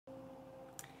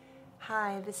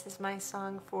Hi, this is my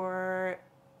song for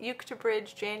Ukulele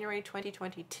Bridge January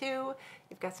 2022.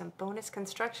 You've got some bonus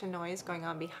construction noise going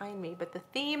on behind me, but the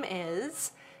theme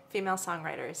is female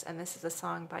songwriters, and this is a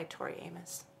song by Tori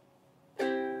Amos.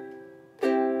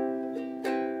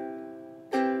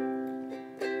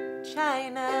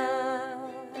 China,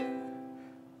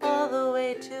 all the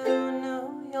way to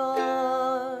New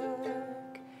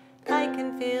York, I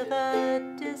can feel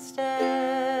the distance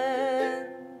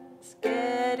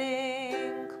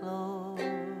getting close.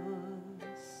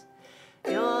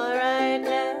 You're right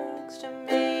next to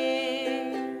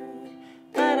me,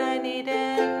 but I need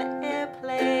an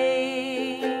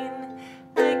airplane.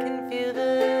 I can feel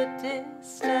the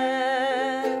distance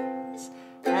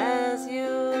as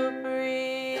you breathe.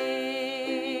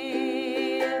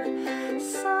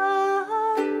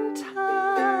 Sometimes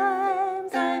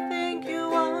I think you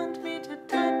want me to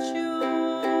touch you.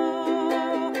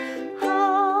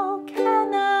 How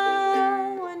can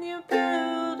I when you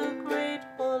build a great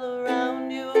wall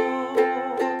around you?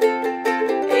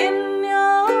 In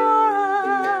your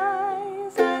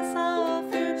eyes I saw a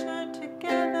future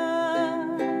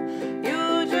together.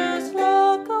 You just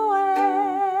look away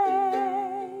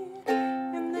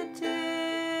in the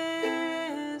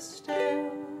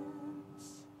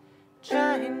distance.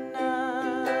 China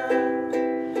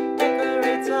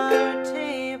decorates our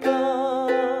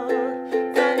table.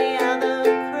 Funny how the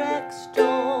cracks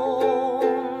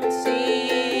don't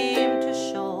seem to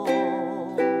show.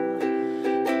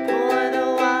 Pour the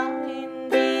wine,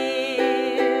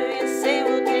 dear. You say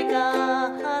we'll take a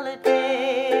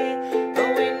holiday, but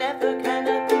we never can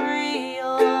agree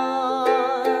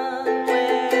on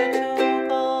where to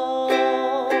go.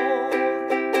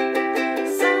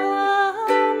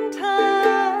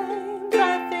 Sometimes I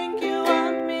think you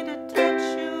want me to touch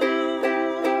you.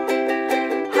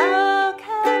 How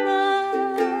can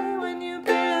I when you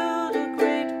build a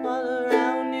great wall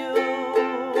around you?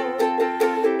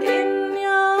 In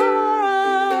your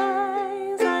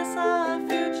eyes I saw a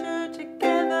future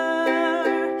together.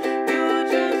 You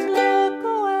just look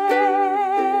away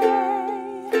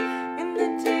in the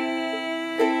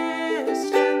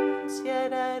distance. Yeah,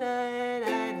 da da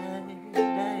da da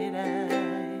da da.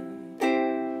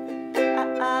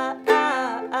 Ah ah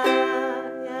ah ah.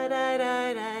 Yeah, da da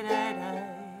da da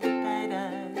da da da.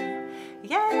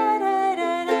 Yeah, da da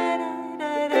da da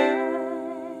da da.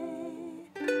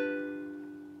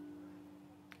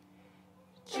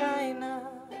 China,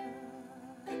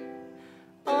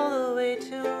 all the way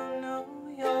to New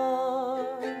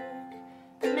York.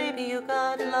 Maybe you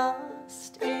got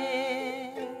lost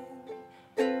in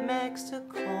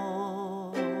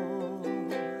Mexico.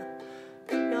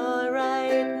 You're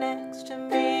right next to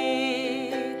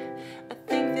me. I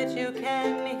think that you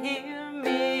can hear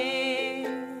me.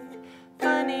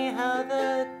 Funny how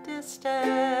the distance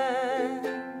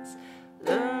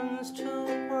learns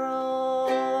to grow.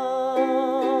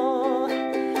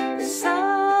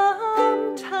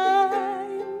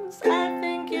 Sometimes I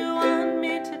think you want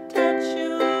me to touch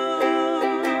you.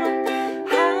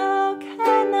 How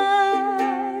can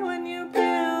I when you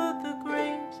build the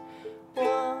great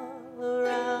wall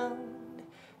around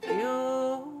you?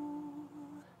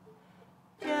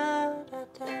 Ya da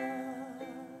da,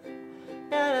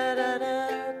 ya da da da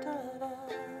da da.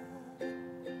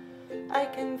 I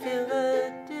can feel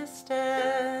the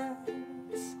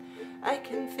distance. I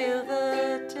can feel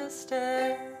the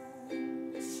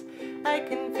distance. I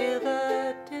can feel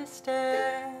the distance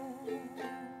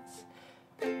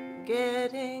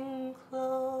getting